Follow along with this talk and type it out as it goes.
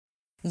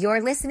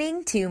You're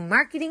listening to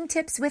Marketing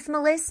Tips with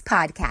Melissa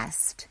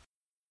podcast.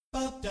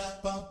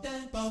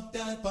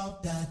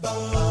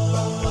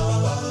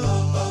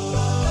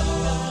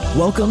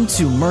 Welcome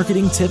to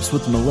Marketing Tips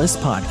with Melissa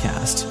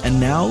podcast. And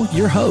now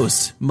your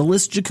host,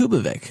 Melissa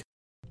Jakubovic.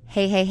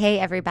 Hey,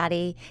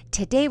 everybody.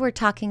 Today we're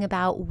talking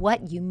about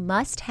what you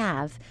must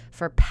have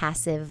for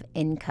passive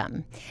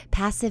income.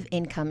 Passive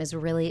income is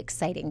really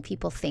exciting.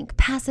 People think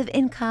passive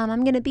income,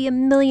 I'm going to be a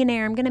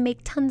millionaire. I'm going to make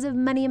tons of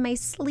money in my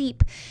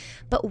sleep.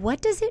 But what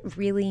does it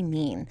really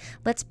mean?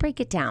 Let's break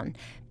it down.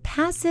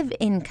 Passive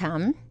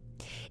income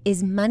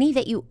is money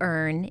that you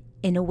earn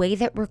in a way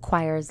that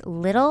requires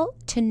little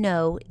to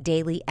no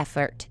daily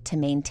effort to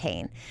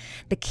maintain.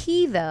 The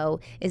key, though,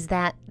 is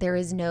that there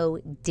is no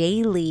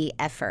daily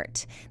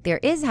effort. There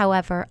is,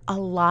 however, a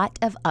lot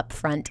of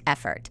upfront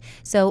effort.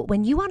 So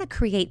when you want to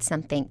create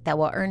something that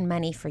will earn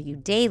money for you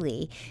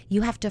daily,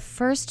 you have to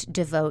first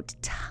devote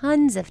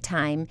tons of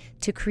time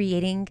to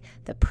creating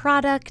the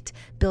product,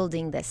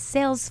 building the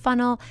sales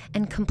funnel,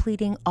 and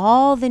completing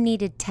all the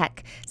needed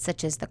tech,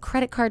 such as the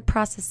credit card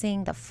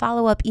processing, the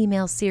follow-up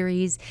email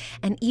series,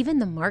 and even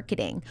the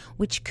marketing,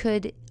 which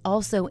could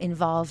also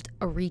involve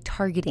a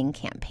retargeting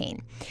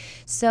campaign.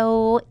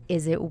 So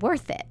is it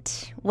worth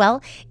it?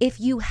 Well, if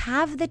you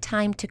have the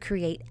time to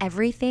create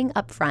everything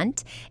up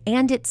front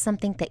and it's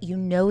something that you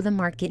know the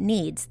market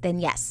needs, then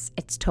yes,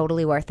 it's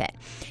totally worth it.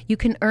 You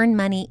can earn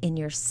money in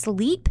your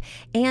sleep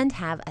and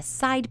have a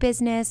side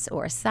business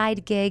or a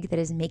side gig that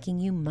is making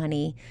you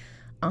money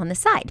on the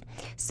side.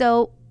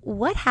 So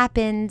what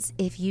happens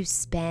if you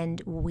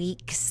spend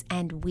weeks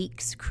and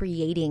weeks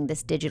creating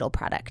this digital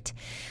product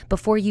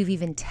before you've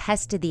even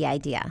tested the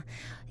idea?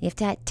 You have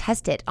to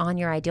test it on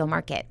your ideal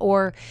market.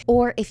 Or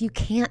if you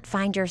can't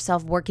find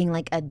yourself working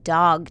like a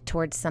dog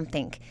towards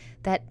something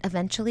that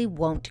eventually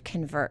won't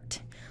convert.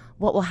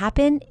 What will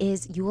happen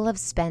is you will have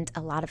spent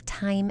a lot of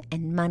time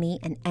and money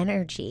and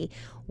energy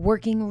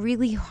working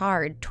really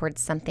hard towards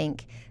something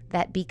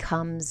that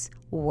becomes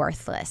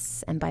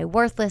worthless. And by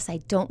worthless,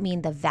 I don't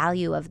mean the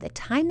value of the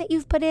time that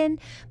you've put in,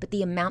 but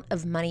the amount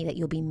of money that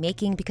you'll be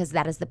making, because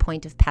that is the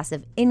point of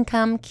passive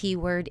income,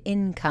 keyword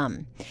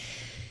income.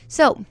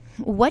 So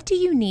what do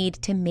you need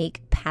to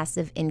make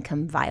passive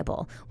income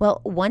viable? Well,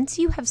 once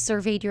you have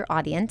surveyed your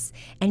audience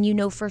and you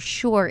know for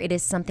sure it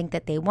is something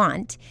that they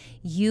want,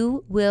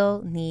 you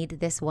will need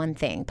this one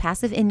thing.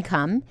 Passive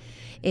income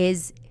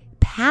is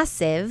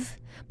passive,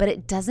 but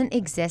it doesn't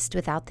exist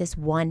without this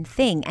one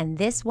thing. And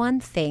this one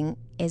thing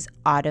is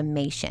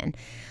automation.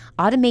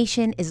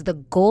 Automation is the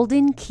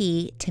golden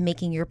key to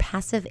making your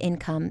passive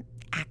income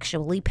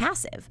actually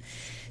passive.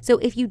 So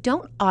if you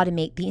don't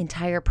automate the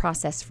entire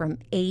process from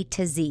A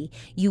to Z,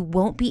 you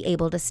won't be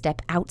able to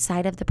step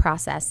outside of the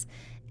process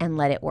and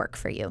let it work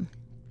for you.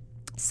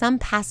 Some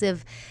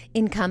passive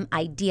income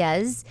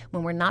ideas,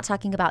 when we're not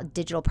talking about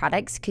digital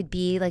products, could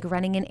be like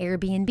running an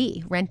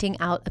Airbnb, renting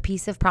out a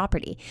piece of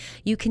property.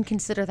 You can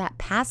consider that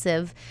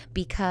passive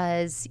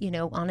because,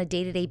 on a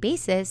day-to-day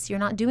basis, you're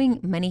not doing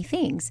many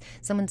things.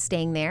 Someone's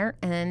staying there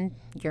and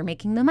you're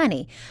making the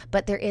money.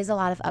 But there is a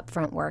lot of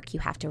upfront work. You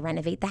have to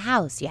renovate the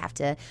house. You have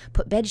to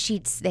put bed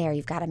sheets there.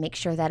 You've got to make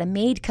sure that a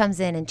maid comes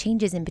in and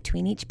changes in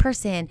between each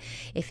person.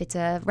 If it's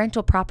a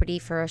rental property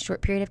for a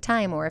short period of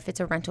time, or if it's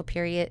a rental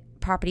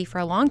property for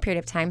a long period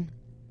of time,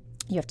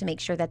 you have to make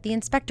sure that the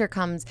inspector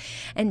comes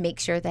and make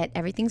sure that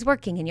everything's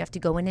working, and you have to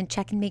go in and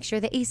check and make sure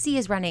the AC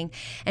is running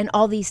and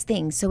all these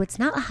things. So it's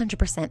not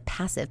 100%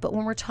 passive, but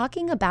when we're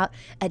talking about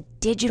a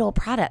digital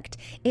product,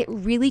 it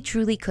really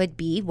truly could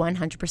be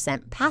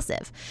 100%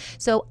 passive.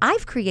 So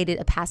I've created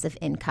a passive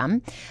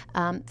income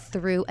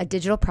through a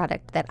digital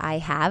product that I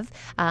have.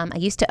 I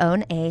used to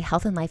own a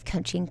health and life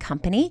coaching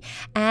company,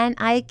 and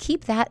I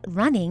keep that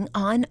running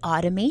on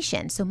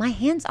automation. So my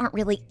hands aren't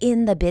really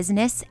in the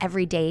business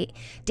every day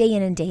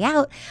in and day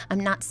out. I'm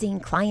not seeing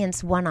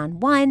clients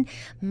one-on-one.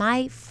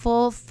 My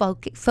full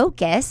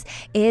focus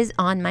is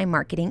on my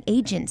marketing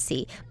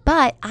agency.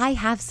 But I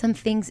have some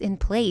things in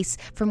place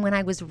from when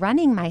I was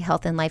running my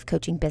health and life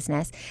coaching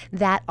business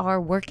that are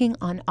working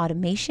on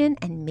automation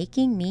and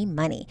making me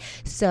money.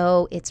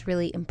 So it's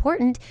really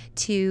important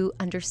to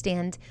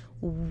understand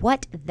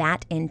what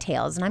that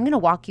entails. And I'm going to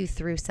walk you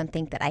through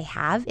something that I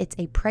have. It's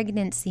a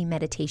pregnancy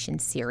meditation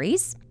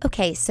series.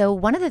 Okay, so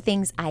one of the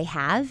things I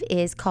have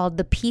is called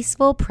the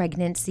Peaceful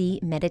Pregnancy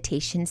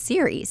Meditation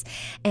Series.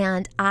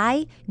 And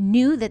I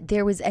knew that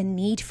there was a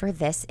need for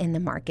this in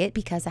the market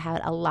because I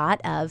had a lot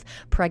of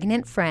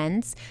pregnant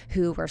friends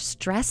who were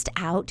stressed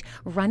out,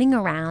 running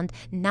around,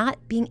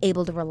 not being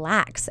able to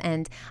relax.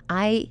 And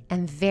I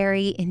am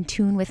very in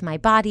tune with my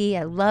body.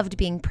 I loved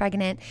being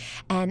pregnant.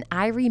 And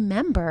I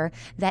remember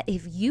that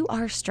if you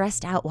are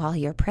stressed out while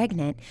you're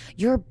pregnant,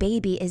 your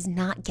baby is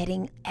not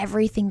getting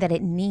everything that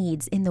it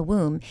needs in the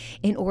womb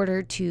in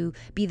order to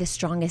be the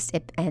strongest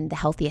and the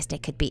healthiest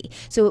it could be.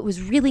 So it was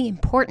really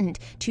important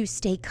to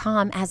stay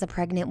calm as a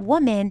pregnant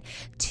woman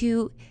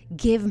to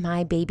give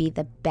my baby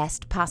the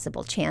best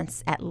possible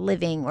chance at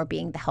living or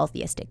being the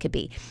healthiest it could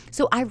be.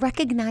 So I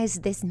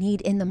recognized this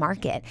need in the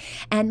market.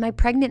 And my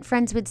pregnant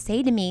friends would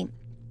say to me,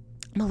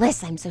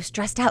 Melissa, I'm so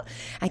stressed out.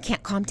 I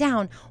can't calm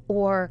down.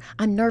 Or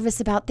I'm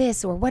nervous about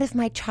this. Or what if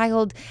my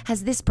child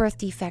has this birth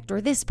defect or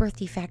this birth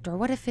defect? Or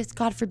what if it's,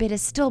 God forbid,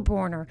 is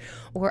stillborn?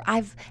 Or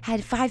I've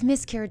had 5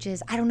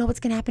 miscarriages. I don't know what's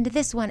going to happen to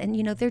this one. And,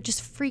 they're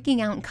just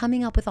freaking out and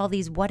coming up with all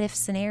these what if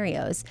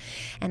scenarios.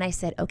 And I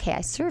said, okay,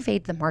 I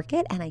surveyed the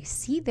market and I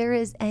see there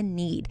is a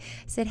need.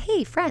 I said,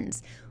 hey,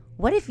 friends,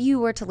 what if you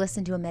were to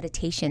listen to a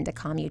meditation to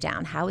calm you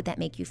down? How would that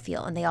make you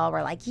feel? And they all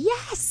were like,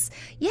 yes,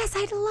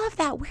 I'd love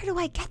that. Where do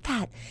I get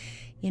that?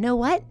 You know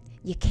what?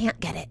 You can't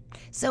get it.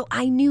 So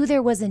I knew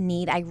there was a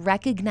need. I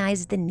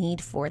recognized the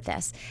need for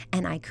this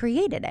and I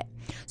created it.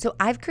 So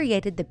I've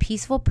created the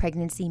Peaceful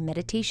Pregnancy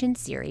Meditation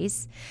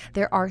Series.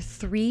 There are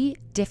 3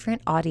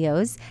 different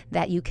audios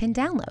that you can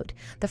download.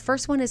 The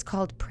first one is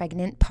called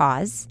Pregnant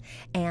Pause,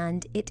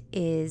 and it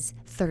is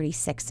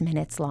 36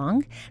 minutes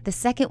long. The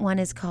second one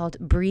is called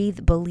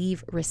Breathe,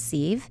 Believe,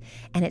 Receive,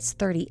 and it's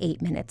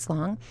 38 minutes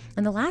long.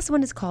 And the last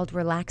one is called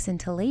Relax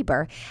into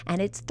Labor, and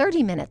it's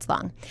 30 minutes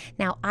long.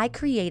 Now, I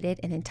created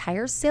an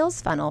entire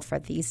sales funnel for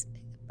these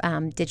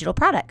digital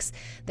products.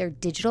 They're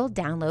digital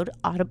download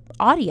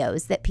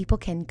audios that people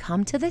can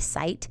come to the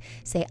site,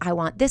 say, I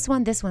want this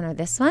one, or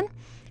this one,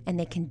 and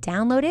they can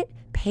download it,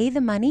 pay the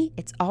money.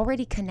 It's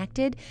already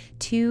connected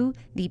to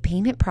the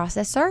payment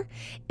processor.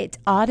 It's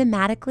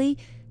automatically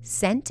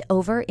sent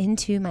over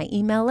into my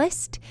email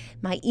list.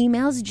 My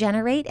emails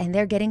generate and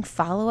they're getting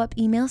follow-up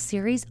email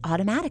series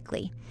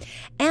automatically.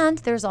 And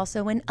there's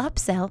also an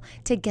upsell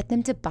to get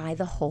them to buy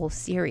the whole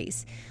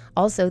series.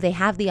 Also, they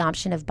have the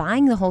option of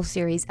buying the whole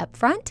series up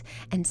front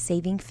and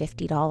saving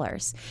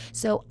 $50.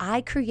 So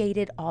I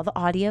created all the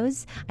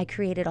audios. I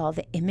created all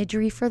the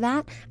imagery for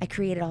that. I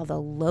created all the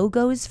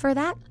logos for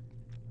that.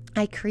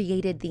 I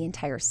created the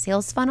entire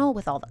sales funnel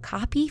with all the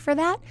copy for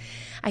that.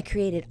 I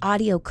created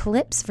audio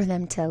clips for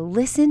them to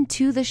listen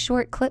to the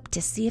short clip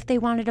to see if they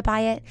wanted to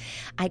buy it.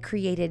 I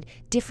created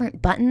different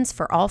buttons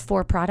for all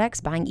 4 products,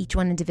 buying each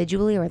one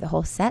individually or the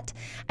whole set.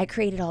 I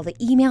created all the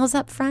emails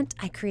up front.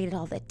 I created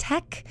all the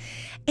tech.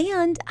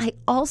 And I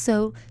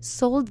also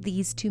sold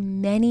these to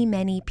many,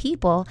 many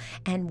people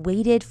and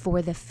waited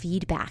for the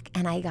feedback.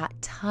 And I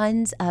got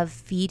tons of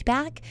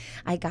feedback.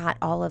 I got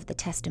all of the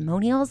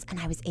testimonials and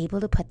I was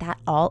able to put that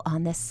all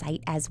on the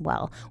site as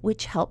well,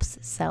 which helps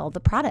sell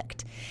the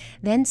product.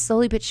 Then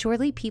slowly but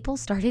surely, people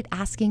started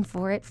asking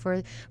for it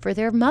for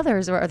their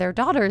mothers or their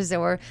daughters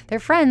or their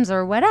friends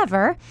or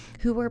whatever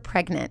who were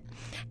pregnant.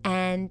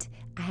 And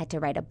I had to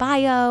write a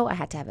bio. I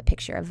had to have a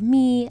picture of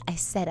me. I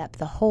set up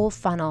the whole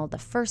funnel, the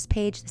first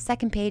page, the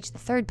second page, the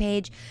third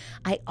page.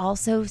 I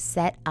also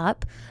set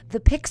up the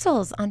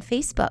pixels on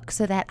Facebook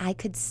so that I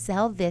could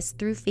sell this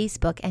through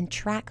Facebook and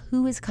track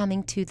who is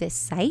coming to this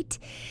site.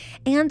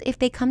 And if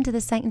they come to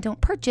the site and don't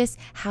purchase,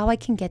 how I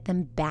can get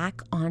them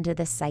back onto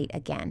the site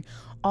again.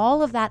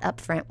 All of that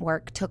upfront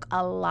work took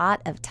a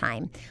lot of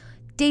time.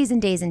 Days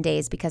and days and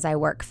days because I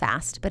work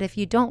fast. But if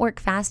you don't work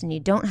fast and you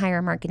don't hire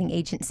a marketing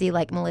agency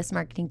like Melissa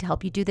Marketing to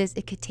help you do this,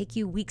 it could take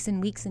you weeks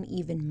and weeks and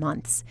even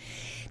months.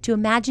 To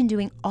imagine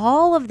doing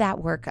all of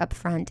that work up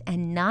front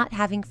and not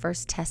having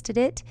first tested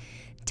it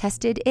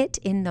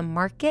in the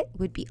market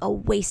would be a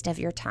waste of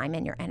your time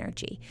and your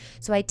energy.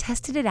 So I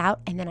tested it out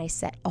and then I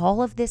set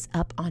all of this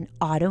up on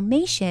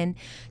automation.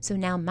 So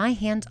now my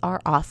hands are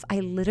off.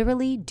 I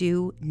literally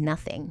do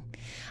nothing.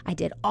 I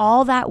did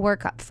all that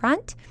work up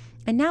front.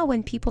 And now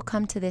when people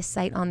come to this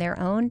site on their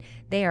own,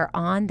 they are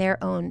on their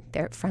own.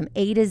 They're from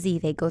A to Z.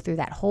 They go through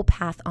that whole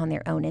path on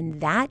their own.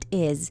 And that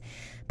is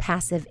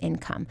passive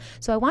income.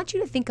 So I want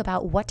you to think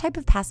about what type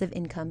of passive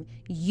income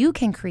you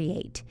can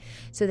create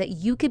so that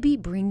you could be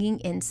bringing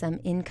in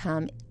some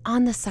income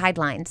on the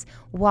sidelines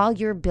while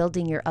you're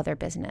building your other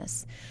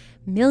business.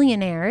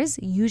 Millionaires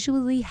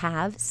usually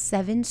have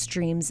 7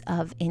 streams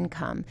of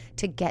income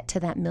to get to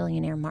that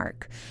millionaire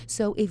mark.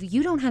 So if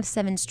you don't have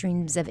 7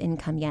 streams of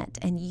income yet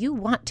and you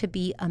want to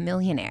be a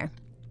millionaire,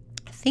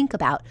 think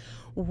about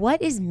what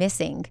is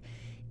missing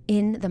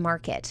in the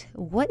market.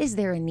 What is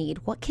there a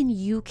need? What can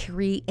you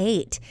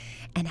create?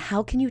 And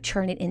how can you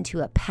turn it into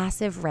a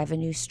passive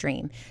revenue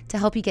stream to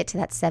help you get to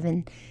that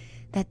 7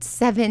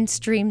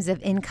 streams of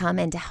income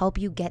and to help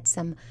you get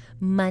some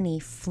money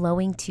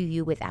flowing to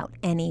you without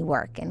any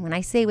work. And when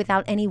I say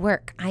without any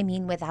work, I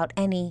mean without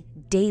any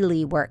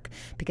daily work,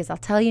 because I'll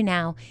tell you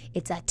now,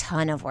 it's a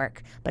ton of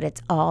work, but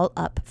it's all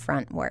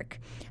upfront work.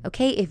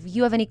 Okay, if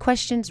you have any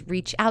questions,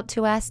 reach out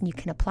to us and you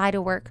can apply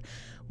to work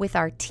with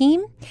our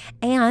team.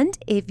 And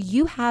if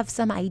you have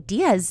some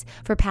ideas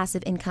for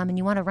passive income and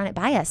you want to run it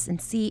by us and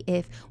see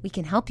if we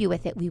can help you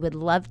with it, we would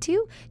love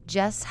to.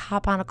 Just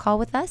hop on a call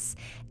with us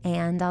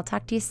and I'll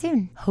talk to you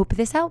soon. Hope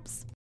this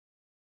helps.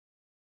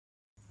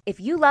 If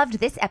you loved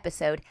this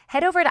episode,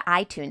 head over to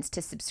iTunes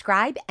to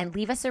subscribe and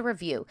leave us a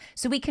review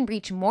so we can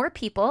reach more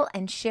people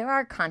and share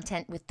our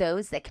content with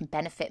those that can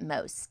benefit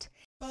most.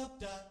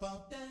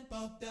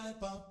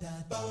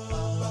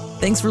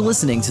 Thanks for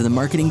listening to the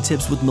Marketing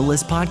Tips with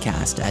Melissa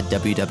podcast at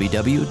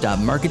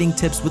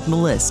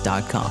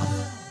www.marketingtipswithmelissa.com.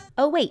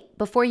 Oh, wait,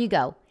 before you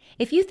go,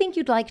 If you think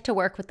you'd like to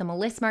work with the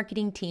Meliss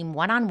Marketing team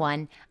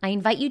one-on-one, I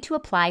invite you to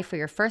apply for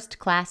your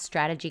first-class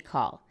strategy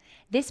call.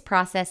 This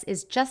process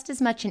is just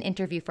as much an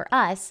interview for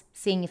us,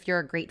 seeing if you're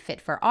a great fit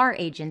for our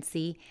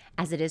agency,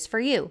 as it is for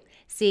you,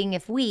 seeing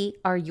if we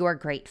are your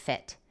great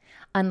fit.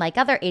 Unlike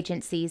other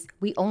agencies,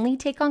 we only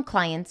take on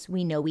clients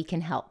we know we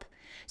can help.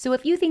 So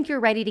if you think you're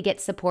ready to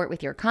get support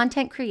with your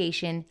content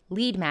creation,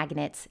 lead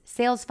magnets,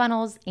 sales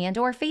funnels,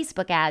 and/or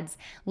Facebook ads,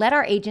 let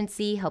our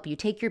agency help you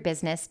take your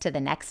business to the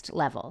next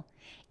level.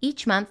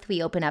 Each month,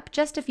 we open up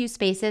just a few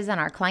spaces on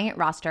our client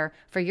roster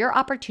for your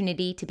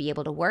opportunity to be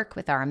able to work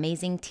with our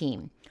amazing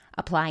team.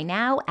 Apply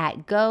now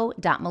at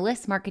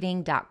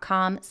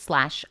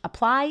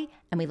go.melissmarketing.com/apply,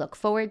 and we look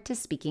forward to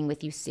speaking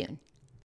with you soon.